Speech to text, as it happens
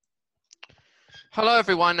Hello,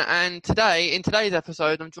 everyone, and in today's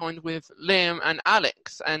episode, I'm joined with Liam and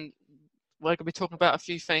Alex, and we're going to be talking about a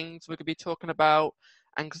few things. We're going to be talking about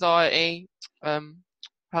anxiety, um,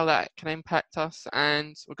 how that can impact us,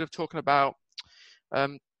 and we're going to be talking about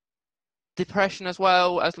um, depression as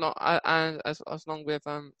well, as long with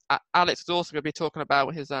Alex is also going to be talking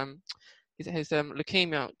about his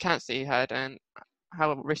leukemia cancer he had and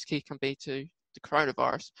how risky it can be to the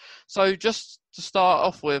coronavirus. So just to start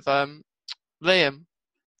off with, Liam,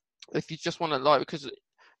 if you just want to because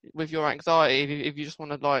with your anxiety, if you just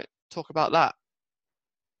want to talk about that.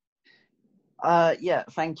 Yeah,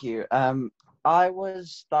 thank you. I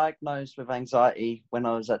was diagnosed with anxiety when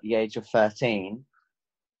I was at the age of 13,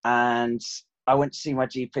 and I went to see my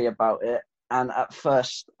GP about it. And at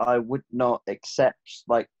first, I would not accept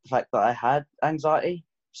the fact that I had anxiety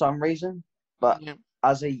for some reason. But Yeah.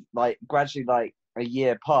 as gradually a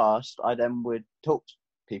year passed, I then would talk to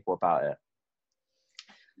people about it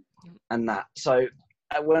and that. So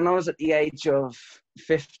when I was at the age of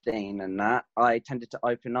 15 and that, I tended to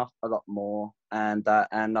open up a lot more, and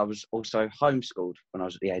I was also homeschooled when I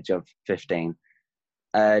was at the age of 15,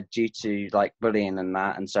 due to bullying and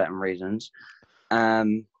that and certain reasons.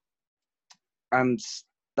 And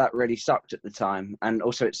that really sucked at the time, and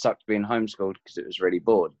also it sucked being homeschooled because it was really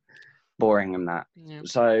boring and that. Yeah.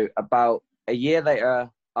 So about a year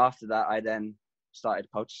later after that, I then started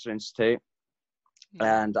Colchester Institute.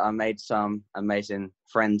 And I made some amazing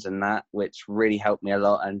friends in that, which really helped me a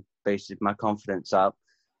lot and boosted my confidence up.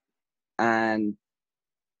 And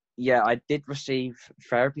yeah, I did receive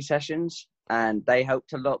therapy sessions and they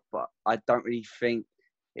helped a lot, but I don't really think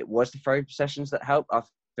it was the therapy sessions that helped. I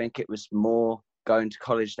think it was more going to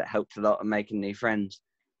college that helped a lot and making new friends.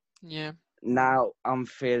 Yeah. Now I'm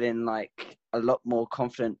feeling a lot more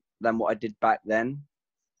confident than what I did back then.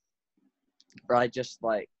 I just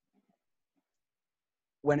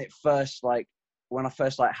when I first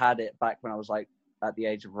had it back when I was at the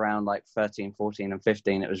age of around 13, 14 and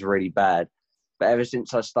 15, it was really bad. But ever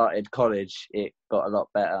since I started college, it got a lot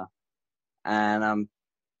better. And I'm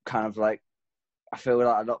kind of I feel a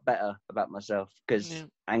lot better about myself because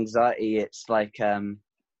anxiety, it's a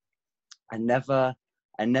never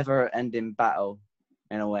ending battle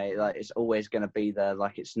in a way. It's always going to be there.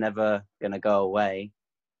 It's never going to go away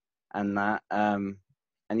and that. And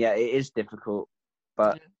yeah, it is difficult.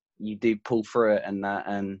 But you do pull through it and that,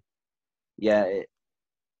 and yeah.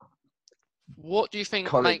 What do you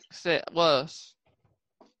think makes it worse?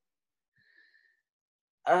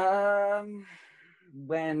 When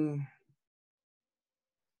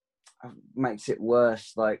makes it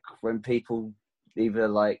worse, when people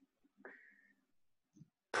either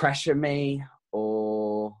pressure me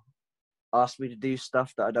or ask me to do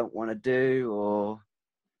stuff that I don't want to do, or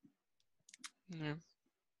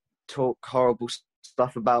talk horrible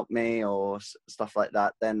stuff about me or stuff like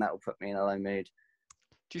that, then that will put me in a low mood.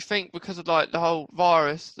 Do you think because of the whole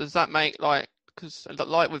virus, does that make because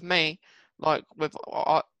with me, with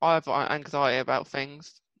I have anxiety about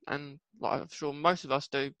things, and I'm sure most of us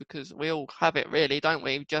do because we all have it, really, don't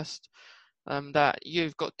we? Just that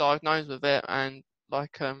you've got diagnosed with it, and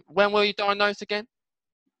when were you diagnosed again?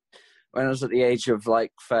 When I was at the age of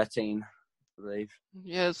 13, I believe.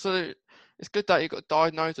 Yeah, so it's good that you got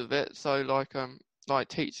diagnosed with it, so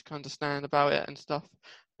teachers can understand about it and stuff.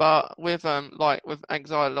 But with with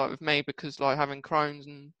anxiety, with me, because having Crohn's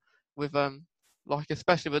and with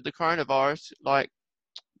especially with the coronavirus, of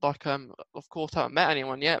course I haven't met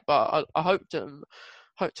anyone yet, but I hope to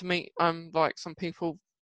meet some people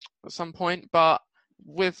at some point. But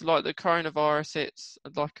with the coronavirus, it's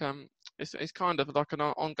it's kind of like an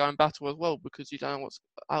ongoing battle as well because you don't know what's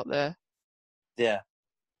out there. Yeah.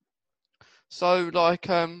 So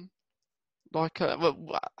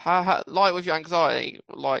how with your anxiety,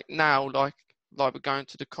 now, we're going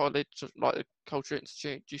to the college, the Culture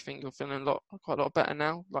Institute, do you think you're feeling quite a lot better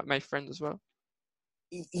now? Made friends as well?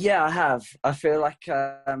 Yeah, I have. I feel like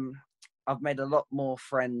I've made a lot more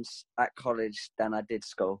friends at college than I did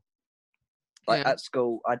school. At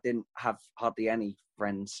school, I didn't have hardly any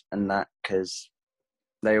friends and that because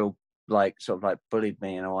they all sort of bullied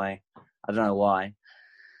me in a way. I don't know why.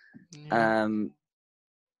 Yeah.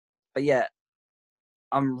 But yeah,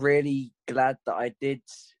 I'm really glad that I did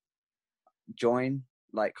join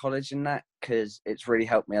college in that because it's really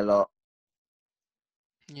helped me a lot.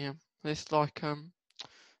 Yeah, it's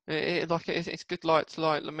it's good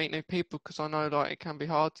to meet new people because I know it can be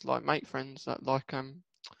hard to make friends that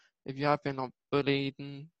if you have been bullied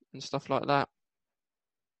and stuff like that.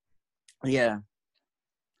 Yeah,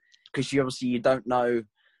 because you don't know.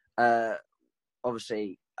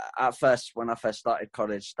 Obviously, at first, when I first started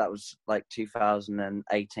college, that was like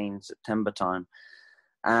 2018 September time,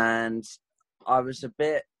 and I was a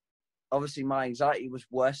bit. Obviously, my anxiety was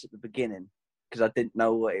worse at the beginning because I didn't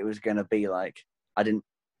know what it was going to be like. I didn't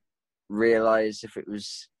realize if I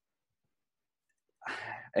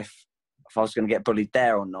was going to get bullied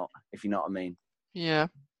there or not, if you know what I mean. Yeah.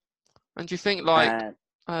 And do you think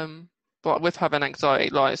but with having anxiety,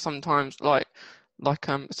 like sometimes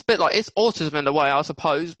it's a bit like it's autism in a way, I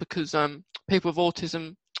suppose, because people with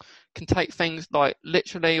autism can take things like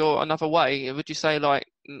literally or another way. Would you say like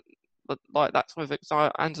that's with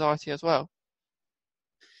anxiety as well?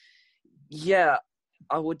 Yeah,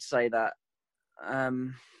 I would say that.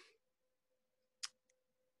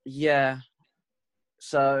 Yeah.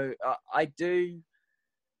 So I've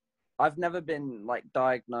never been like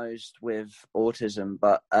diagnosed with autism,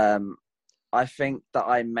 but I think that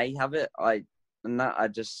I may have it. I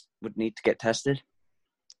just would need to get tested.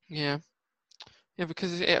 Yeah. Yeah,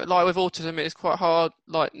 because like with autism, it's quite hard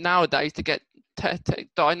like nowadays to get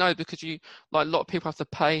diagnosed because you like a lot of people have to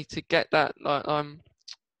pay to get that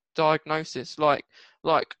diagnosis. Like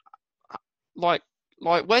when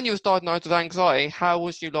you was diagnosed with anxiety, how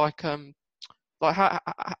was you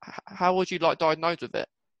how would you like diagnosed with it?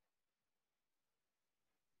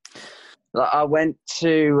 Like I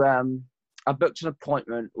booked an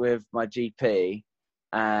appointment with my GP,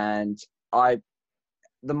 and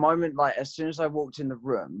the moment, like, as soon as I walked in the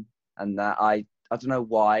room, and that I don't know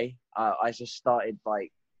why, I just started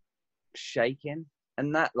like shaking,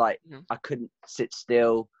 and that like I couldn't sit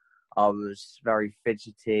still. I was very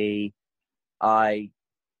fidgety. You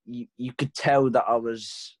could tell that I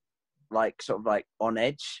was like sort of like on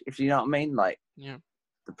edge, if you know what I mean, like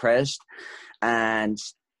depressed, and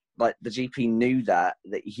like the GP knew that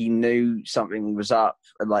he knew something was up,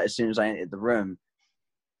 like as soon as I entered the room,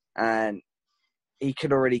 and he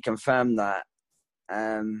could already confirm that.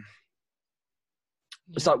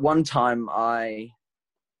 It's like one time I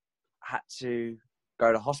had to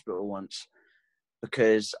go to hospital once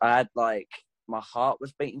because I had like my heart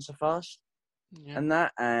was beating so fast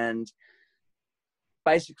and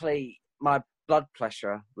basically my blood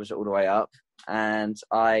pressure was all the way up, and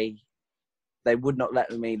they would not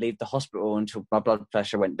let me leave the hospital until my blood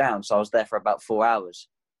pressure went down. So I was there for about 4 hours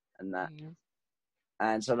and that. Yeah.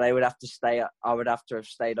 And so I would have to have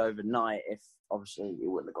stayed overnight if obviously it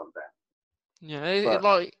wouldn't have gone down. Yeah,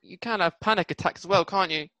 like you can have panic attacks as well,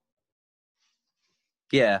 can't you?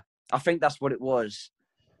 Yeah, I think that's what it was.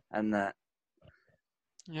 And that.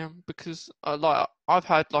 Yeah, because like I've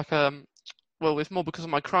had like well, it's more because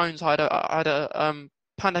of my Crohn's. I had a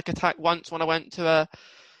panic attack once when I went to the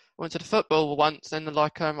football once, and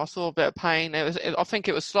like I saw a bit of pain. I think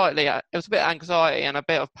it was a bit of anxiety and a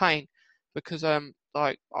bit of pain because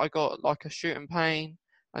like I got like a shooting pain,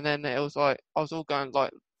 and then it was like I was all going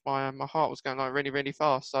like my heart was going like really really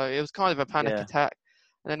fast. So it was kind of a panic attack,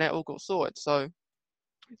 and then it all got sorted. So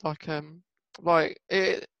like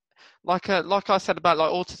like I said about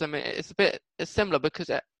like autism, it's similar because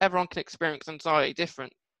everyone can experience anxiety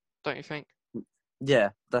different, don't you think?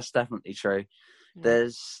 Yeah, that's definitely true. Yeah.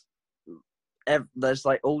 There's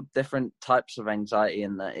like all different types of anxiety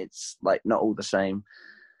in that. It's like not all the same.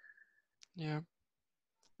 Yeah.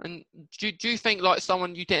 And do you think like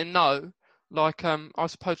someone you didn't know, like I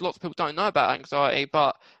suppose lots of people don't know about anxiety,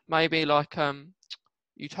 but maybe like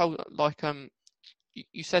you told like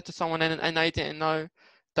you said to someone and they didn't know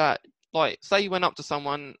that, like say you went up to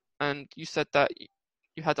someone and you said that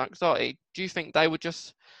you had anxiety, do you think they would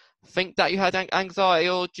just think that you had anxiety,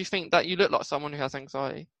 or do you think that you look like someone who has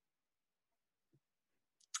anxiety?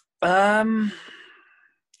 I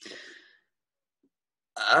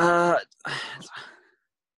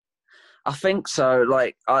think so.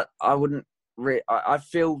 Like I wouldn't I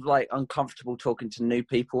feel like uncomfortable talking to new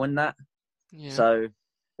people in that. Yeah. So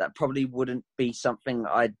that probably wouldn't be something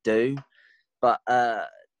I'd do. But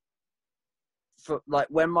for like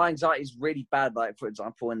when my anxiety is really bad, like for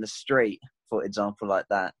example in the street, for example like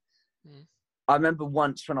that. I remember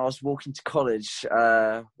once when I was walking to college,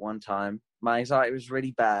 one time, my anxiety was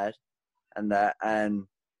really bad, and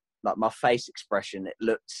like my face expression, it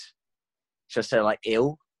looked, should I say, like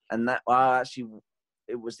ill, and that actually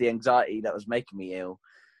it was the anxiety that was making me ill.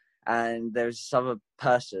 And there was this other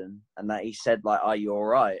person, and that he said like, "Are you all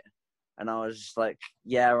right?" And I was just like,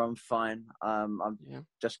 "Yeah, I'm fine. I'm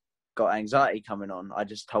just got anxiety coming on." I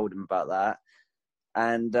just told him about that,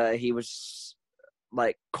 and he was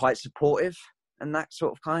like quite supportive and that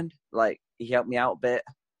sort of kind. Like he helped me out a bit,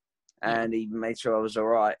 and he made sure I was all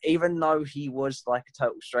right, even though he was like a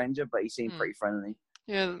total stranger. But he seemed pretty friendly.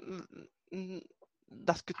 Yeah,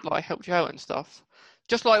 that's good. Like helped you out and stuff.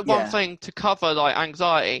 just like one Yeah. thing to cover like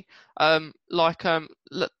anxiety,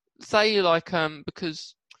 say like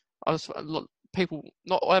because I was people,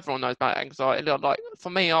 not everyone knows about anxiety. Like for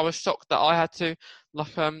me, I was shocked that I had to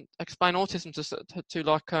like explain autism to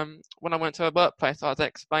like when I went to a workplace, I had to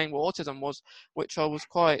explain what autism was, which I was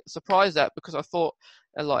quite surprised at, because I thought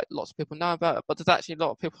like lots of people know about it, but there's actually a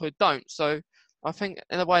lot of people who don't. So I think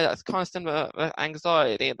in a way that's kind of similar to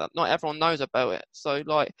anxiety, that not everyone knows about it. So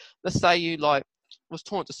like, let's say you like was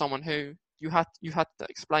talking to someone who you had to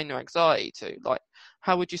explain your anxiety to, like,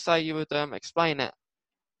 how would you say you would explain it?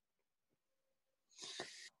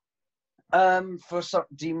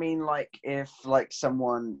 Do you mean like if like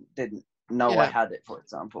someone didn't know I Yeah, had it, for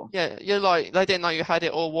example? yeah, you're like they didn't know you had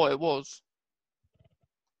it or what it was.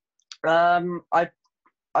 I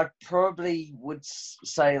probably would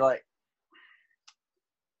say like,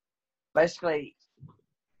 basically,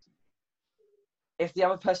 if the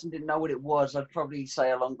other person didn't know what it was, I'd probably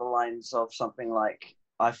say along the lines of something like,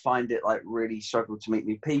 I find it like really struggle to meet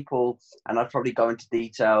new people, and I'd probably go into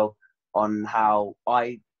detail on how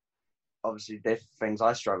obviously different things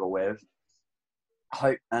I struggle with.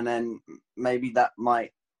 And then maybe that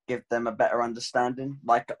might give them a better understanding.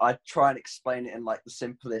 Like, I try and explain it in like the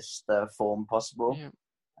simplest form possible, Yeah.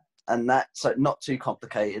 and that, so not too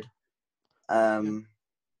complicated. Yeah.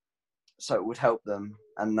 So it would help them,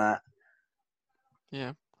 and that.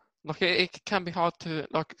 Yeah, like it can be hard to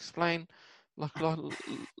like explain,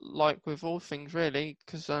 like with all things really,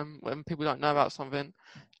 because when people don't know about something,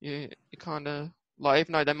 you kind of like,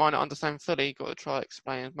 even though they might not understand fully, you got to try to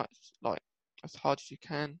explain as much, like as hard as you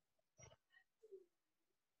can.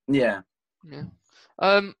 Yeah. Yeah.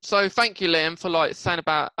 So thank you, Liam, for like saying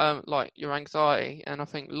about like your anxiety, and I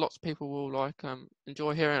think lots of people will like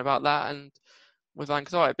enjoy hearing about that, and with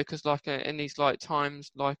anxiety, because like in these like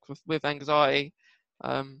times, like with anxiety,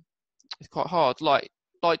 it's quite hard. Like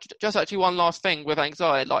just actually one last thing with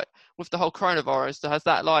anxiety, like with the whole coronavirus, has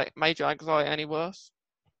that like made your anxiety any worse?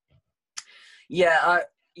 Yeah,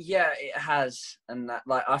 it has, and that,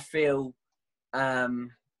 like, I feel,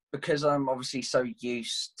 because I'm obviously so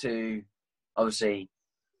used to obviously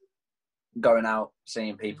going out,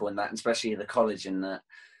 seeing people and that, and especially at the college and that.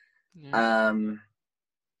 Yeah.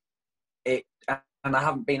 It and I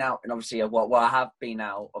haven't been out, and obviously, well, I have been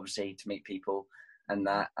out obviously to meet people and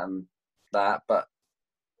that, but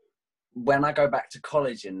when I go back to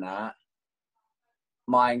college and that,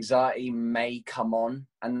 my anxiety may come on,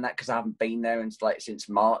 and that because I haven't been there since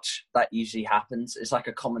March. That usually happens. It's like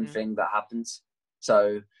a common thing that happens.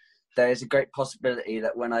 So there is a great possibility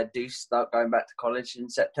that when I do start going back to college in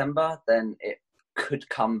September, then it could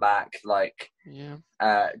come back, like,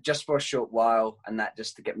 just for a short while, and that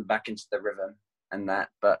just to get me back into the rhythm and that.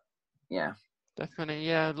 But yeah, Definitely,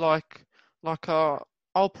 yeah.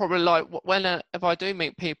 I'll probably like when if I do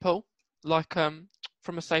meet people, like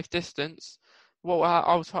from a safe distance,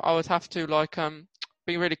 I would have to like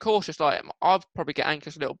be really cautious. Like I'd probably get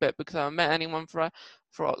anxious a little bit because I haven't met anyone for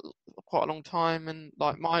quite a long time, and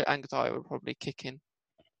like my anxiety would probably kick in.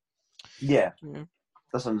 Yeah, Yeah.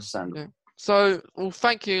 that's understandable. Yeah. So, well,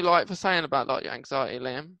 thank you like for saying about like your anxiety,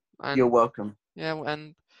 Liam. And you're welcome. yeah,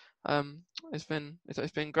 and it's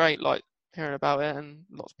been great like hearing about it, and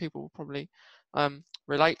lots of people will probably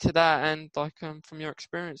relate to that, and like from your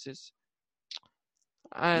experiences.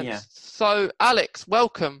 And Yeah. so, Alex,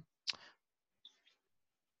 welcome.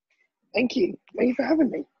 Thank you. Thank you for having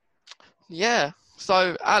me. Yeah.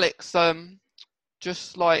 So, Alex,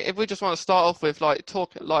 just like if we just want to start off with like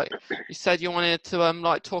talk, like you said you wanted to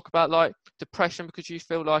like talk about like depression because you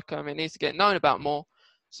feel like it needs to get known about more.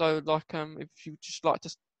 So like if you just like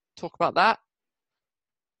to talk about that.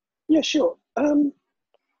 Yeah, sure.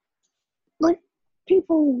 Like,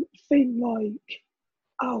 people think like,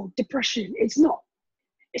 oh, depression. It's not.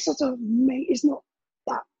 It's not It's not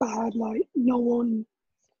that bad. Like, no one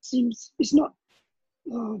seems. It's not.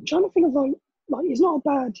 I'm trying to think of like it's not a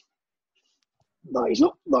bad. Like, it's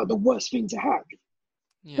not like the worst thing to have.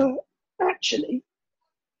 Yeah. But actually,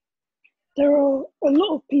 there are a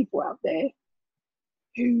lot of people out there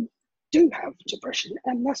who do have depression,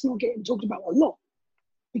 and that's not getting talked about a lot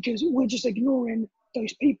because we're just ignoring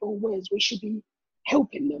those people, whereas we should be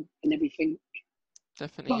helping them and everything.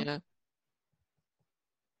 Definitely, yeah.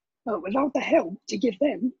 But without the help to give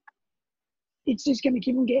them, it's just going to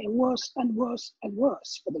keep on getting worse and worse and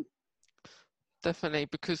worse for them. Definitely,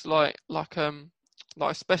 because like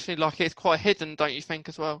especially like it's quite hidden, don't you think,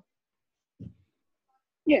 as well?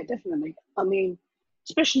 Yeah, definitely. I mean,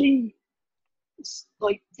 especially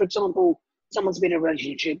like, for example, someone's been in a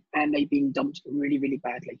relationship and they've been dumped really, really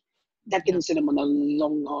badly. That can send them on a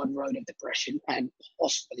long, hard road of depression and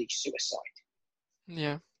possibly suicide.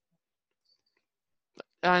 Yeah.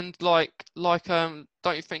 And don't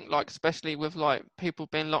you think like especially with like people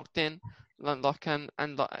being locked in, and like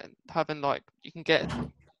having like you can get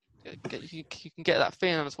that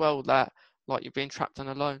feeling as well that like you're being trapped and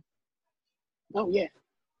alone. Oh yeah.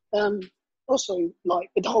 Um, Also, like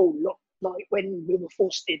with the whole lot, like when we were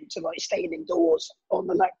forced into like staying indoors on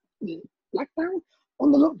the lockdown,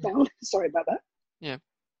 on the lockdown. Sorry about that. Yeah.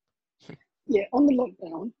 Yeah, on the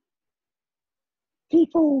lockdown,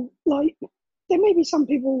 people like there may be some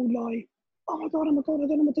people like, oh my god, I don't know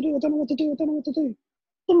what to do, I don't know what to do, I don't know what to do.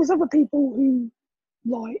 Then there's other people who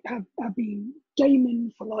like have been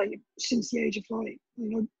gaming for like since the age of like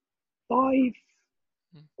 5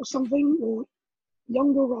 or something, or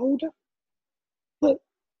younger or older. But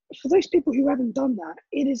for those people who haven't done that,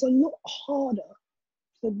 it is a lot harder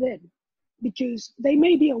for them because they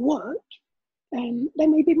may be at work and they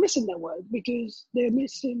may be missing their work because they're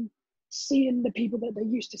missing seeing the people that they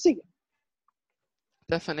used to see.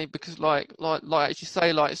 Definitely, because like as you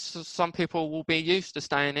say, like some people will be used to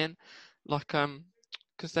staying in, like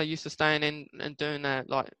because they're used to staying in and doing their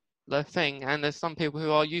thing, and there's some people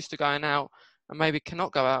who are used to going out and maybe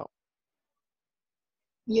cannot go out.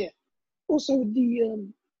 Yeah. Also, I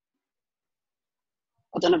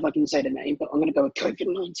don't know if I can say the name, but I'm going to go with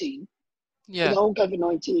COVID-19. Yeah. The whole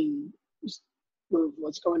COVID-19 with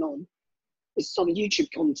what's going on, it's some YouTube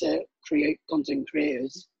content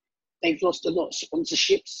creators. They've lost a lot of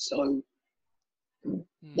sponsorships, so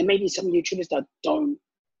there may be some YouTubers that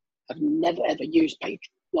have never ever used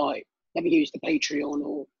never used the Patreon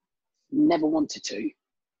or never wanted to,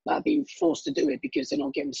 but have been forced to do it because they're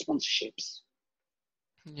not getting sponsorships,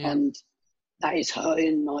 and that is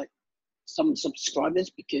hurting like some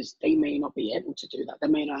subscribers because they may not be able to do that. They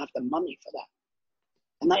may not have the money for that,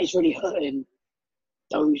 and that is really hurting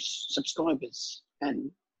those subscribers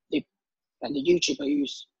and the YouTuber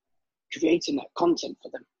who's creating that content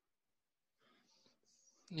for them.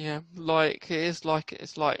 Yeah, it is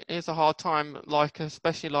a hard time, like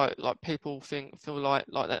especially like people feel like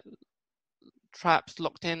that trapped,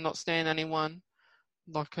 locked in, not seeing anyone,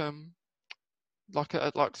 like like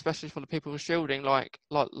especially for the people with shielding, like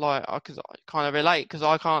I kind of relate because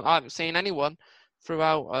I haven't seen anyone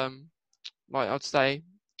throughout like I'd say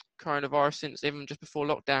coronavirus since even just before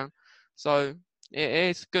lockdown, so it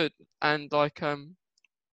is good. And like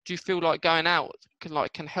do you feel like going out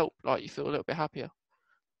can help, like you feel a little bit happier?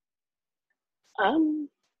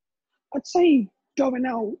 I'd say going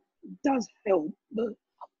out does help, but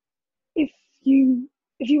if you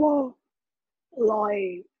are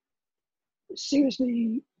like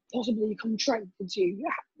seriously possibly contracted to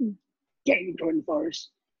getting coronavirus,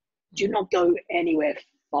 do not go anywhere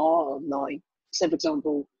far. Like, say for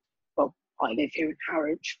example, well, I live here in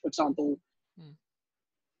Harwich, for example.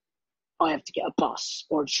 I have to get a bus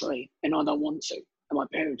or a train, and I don't want to, and my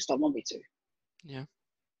parents don't want me to. Yeah.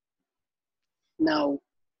 Now,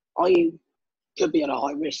 I could be at a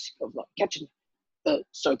high risk of like catching it, but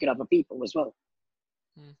so could other people as well.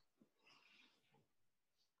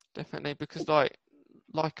 Definitely, because like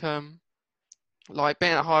being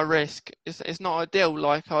at high risk is not ideal.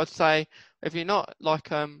 Like I'd say, if you're not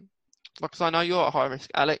because I know you're at high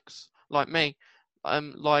risk, Alex, like me,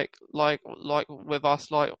 like with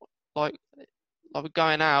us, like we're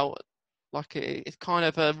going out, like it's kind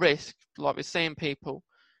of a risk, like we're seeing people.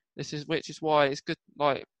 Which is why it's good,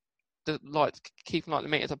 like keeping like the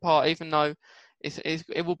meters apart, even though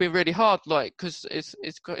it will be really hard, like because it's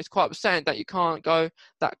quite upsetting that you can't go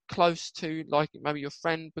that close to like maybe your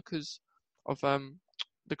friend because of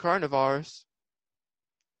the coronavirus.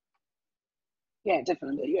 Yeah,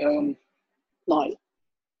 definitely. Like,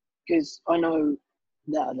 because I know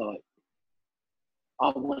that like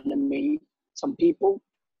I want to meet some people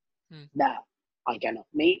that I cannot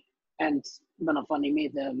meet, and when I finally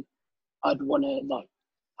meet them, I'd want to like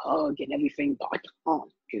hug and everything, but I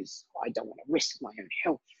can't because I don't want to risk my own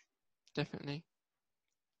health. Definitely.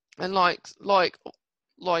 And do you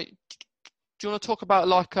want to talk about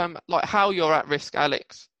like how you're at risk,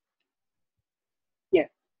 Alex? Yeah.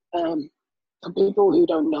 For people who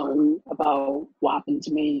don't know about what happened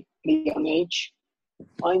to me at a young age,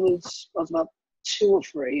 I was about 2 or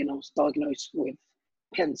 3, and I was diagnosed with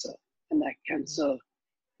cancer, and that cancer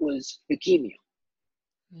was leukemia.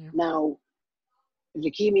 Yeah. Now,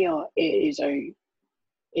 leukemia is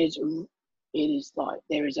like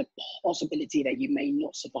there is a possibility that you may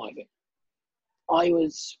not survive it. I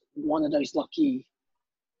was one of those lucky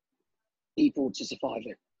people to survive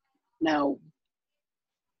it. Now,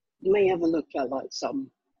 you may have a look at like some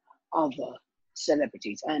other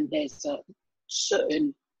celebrities, and there's a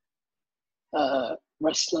certain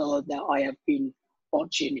wrestler that I have been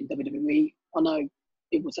botching in WWE. I know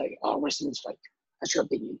people say, "Oh, wrestling's fake." That's your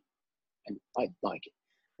opinion, and I like it.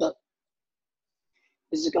 But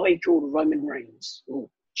there's a guy called Roman Reigns or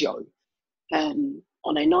Joe, and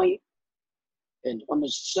on a night and on a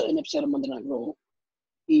certain episode of Monday Night Raw,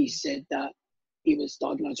 he said that he was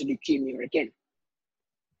diagnosed with leukemia again.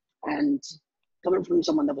 And coming from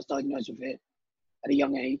someone that was diagnosed with it at a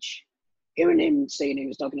young age, hearing him saying he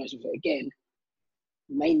was diagnosed with it again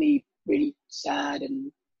made me really sad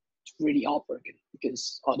and really heartbroken,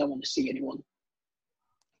 because I don't want to see anyone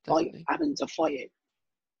like having to fight it.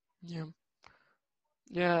 Yeah.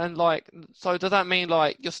 Yeah, and like, so does that mean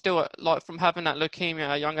like you're still like from having that leukemia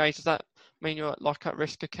at a young age? Does that mean you're like at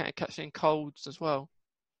risk of catching colds as well?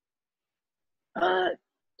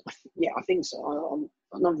 Yeah, I think so.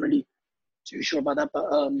 I'm not really too sure about that,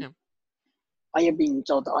 but Yeah. I have been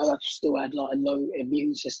told that I have still had like a low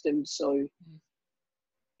immune system, so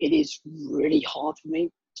it is really hard for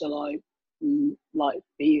me to like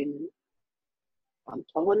be in. I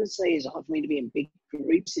wouldn't say it's hard for me to be in big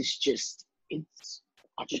groups.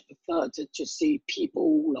 I just prefer to just see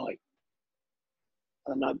people like,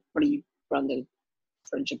 I don't know, pretty random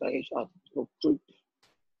friendship age or group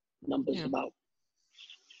numbers about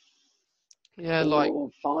 4 like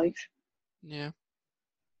or 5. yeah,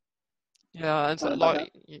 and so,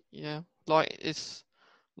 like it's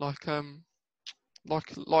like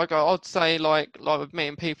I'd say like with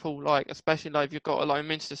meeting people, like especially like if you've got a low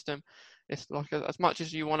immune system, it's like as much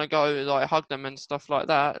as you want to go like hug them and stuff like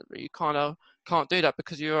that, you kind of can't do that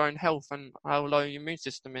because of your own health and how low your immune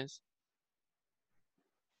system is.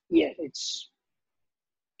 Yeah, it's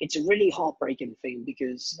a really heartbreaking thing,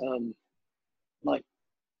 because like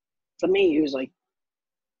for me, it was like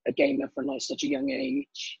a gamer from like such a young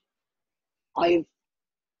age. There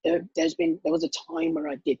was a time where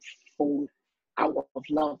I did fall out of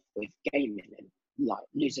love with gaming and like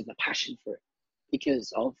losing the passion for it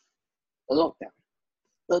because of the lockdown.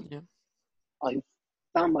 But I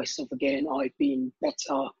found myself again. I've been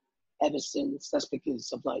better ever since. That's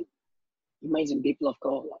because of like amazing people I've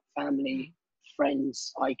got, like family,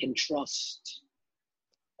 friends I can trust.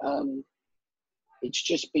 It's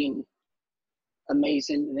just been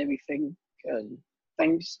amazing and everything. And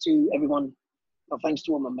thanks to everyone, thanks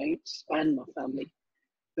to all my mates and my family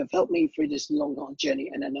who have helped me through this long, hard journey.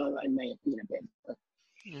 And I know I may have been a bit of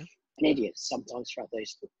an idiot sometimes throughout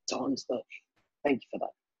those times, but thank you for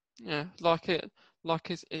that. Yeah,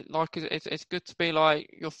 it's good to be like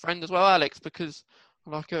your friend as well, Alex, because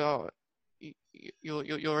like you're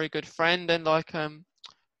a good friend, and like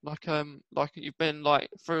you've been like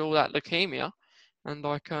through all that leukemia, and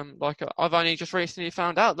I've only just recently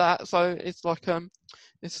found out that, so it's like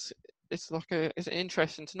it's it's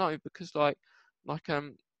interesting to know, because like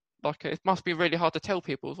it must be really hard to tell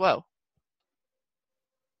people as well.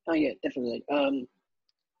 Oh yeah, definitely.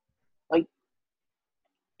 Like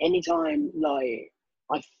anytime, like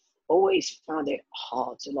I've always found it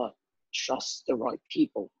hard to like trust the right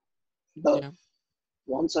people, but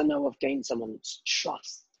once I know I've gained someone's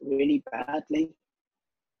trust really badly,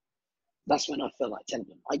 that's when I feel like telling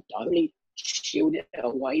them. I only shield it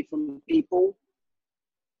away from people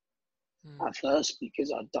at first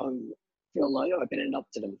because I don't feel like I've been up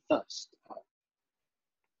to them first.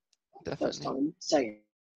 Definitely. First time saying.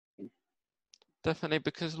 Definitely,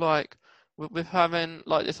 because like with having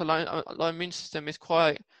like this low immune system is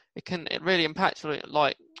it really impacts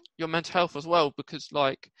like your mental health as well, because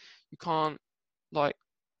like you can't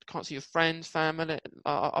see your friends, family,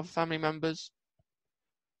 other family members.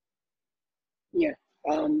 Yeah,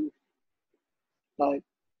 like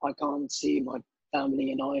I can't see my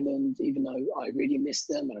family in Ireland, even though I really miss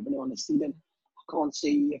them and I really want to see them. I can't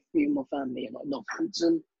see a few more family in like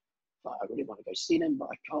Northampton, but I really want to go see them, but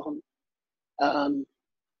I can't.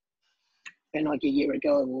 And like a year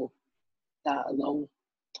ago or that along,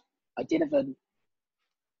 I did have a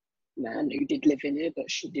man who did live in here,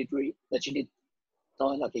 but she did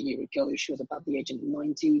die like a year ago. She was about the age of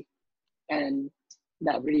 90, and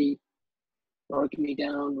that really broke me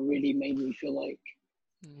down, really made me feel like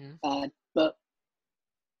bad. But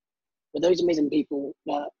with those amazing people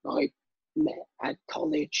that I met at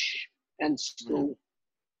college and school,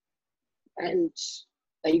 and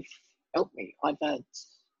they've helped me. I've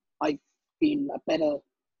been a better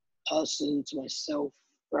person to myself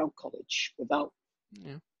throughout college. Without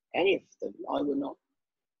any of them, I would not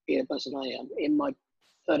be the person I am. In my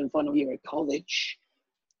third and final year at college,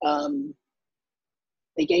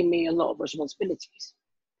 they gave me a lot of responsibilities.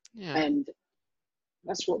 And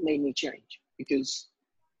that's what made me change, because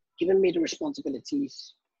giving me the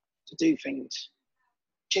responsibilities to do things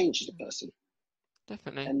changes the person.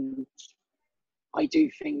 Definitely. And I do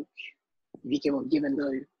think if you keep on giving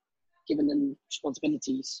them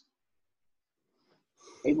responsibilities,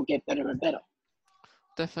 they will get better and better.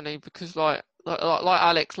 Definitely, because like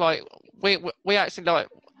Alex, like we actually like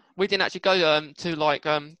we didn't actually go to like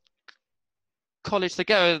college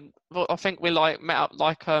together. Well, I think we like met up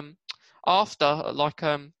like after like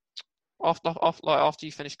after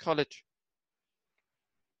you finished college.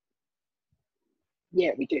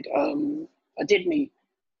 Yeah, we did. I did meet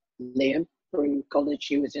Liam through college.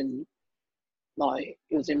 He was in my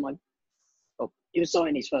he was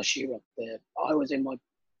starting his first year up there. I was in my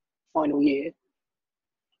final year,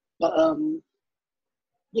 but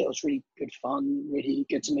yeah, it was really good fun. Really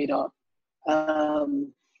good to meet up.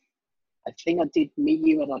 I think I did meet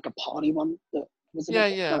you at like a party one. That was it.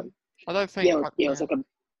 Yeah. No. I don't think. Yeah. It was like a.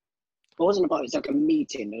 It wasn't a party. It was like a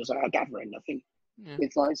meeting. It was like a gathering. I think Yeah.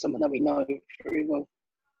 with like someone that we know very well.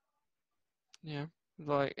 Yeah.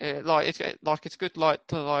 Like it's good like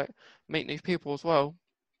to like meet new people as well,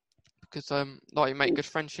 because like you make good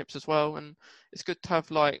friendships as well, and it's good to have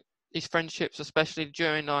like these friendships, especially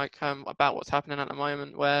during like about what's happening at the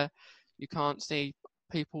moment where you can't see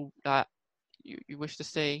people that you wish to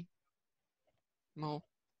see more.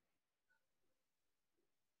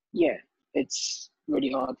 Yeah, it's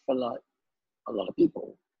really hard for like a lot of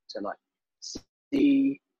people to like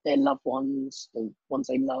see their loved ones, the ones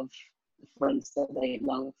they love, the friends that they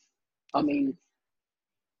love. I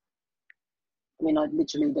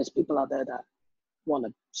literally, there's people out there that want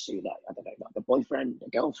to see like I don't know, like a boyfriend, a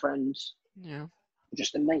girlfriend, Yeah.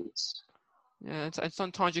 just a mate. Yeah, and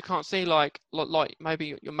sometimes you can't see like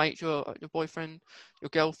maybe your mate, your boyfriend, your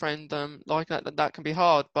girlfriend, like that can be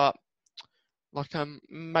hard. But like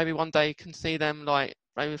maybe one day you can see them like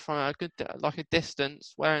maybe from a good like a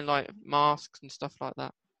distance, wearing like masks and stuff like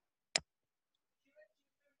that.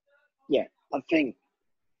 Yeah, That's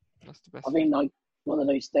the best I thing. think like one of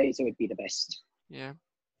those days it would be the best. Yeah,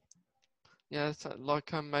 yeah. So,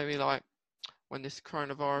 like maybe like when this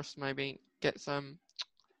coronavirus maybe gets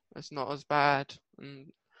it's not as bad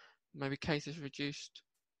and maybe cases reduced.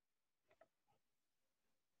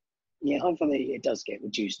 Yeah, hopefully it does get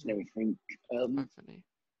reduced and everything. Hopefully.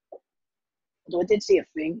 Although I did see a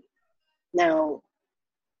thing. Now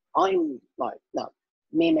I'm like, no,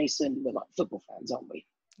 me and Mason we're like football fans, aren't we?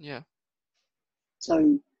 Yeah.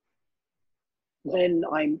 So when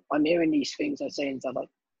I'm hearing these things, I'm saying that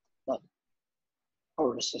like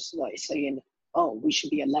or it's just like saying, oh, we should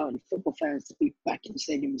be allowing football fans to be back in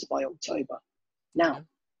stadiums by October. Now, Yeah.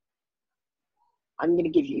 I'm going to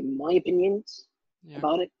give you my opinions Yeah.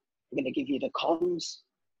 about it. I'm going to give you the cons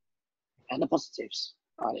and the positives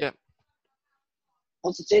about it. Yeah.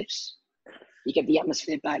 Positives, you get the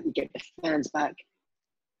atmosphere back, you get the fans back,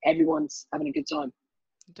 everyone's having a good time.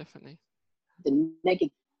 Definitely.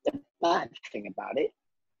 The bad thing about it,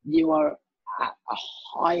 you are at a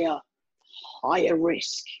higher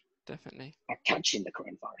risk Definitely. of catching the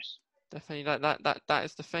coronavirus. Definitely. That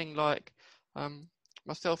is the thing. Like,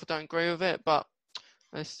 myself, I don't agree with it, but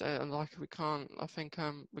it's like we can't. I think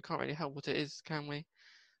we can't really help what it is, can we?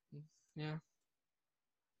 Yeah.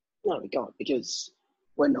 No, we can't because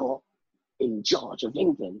we're not in charge of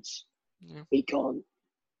England. Yeah. We can't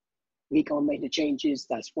make the changes.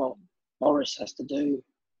 That's what Boris has to do.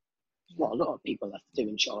 What a lot of people have to do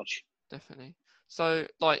in charge. Definitely. So,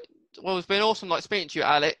 like, well, it's been awesome, like, speaking to you,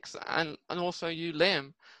 Alex, and also you,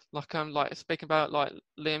 Liam. Like speaking about like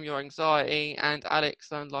Liam, your anxiety, and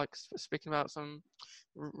Alex, and like speaking about some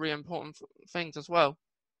really important things as well.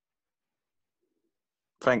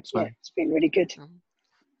 Thanks, man. Yeah, it's been really good.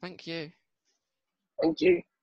 Thank you. Thank you.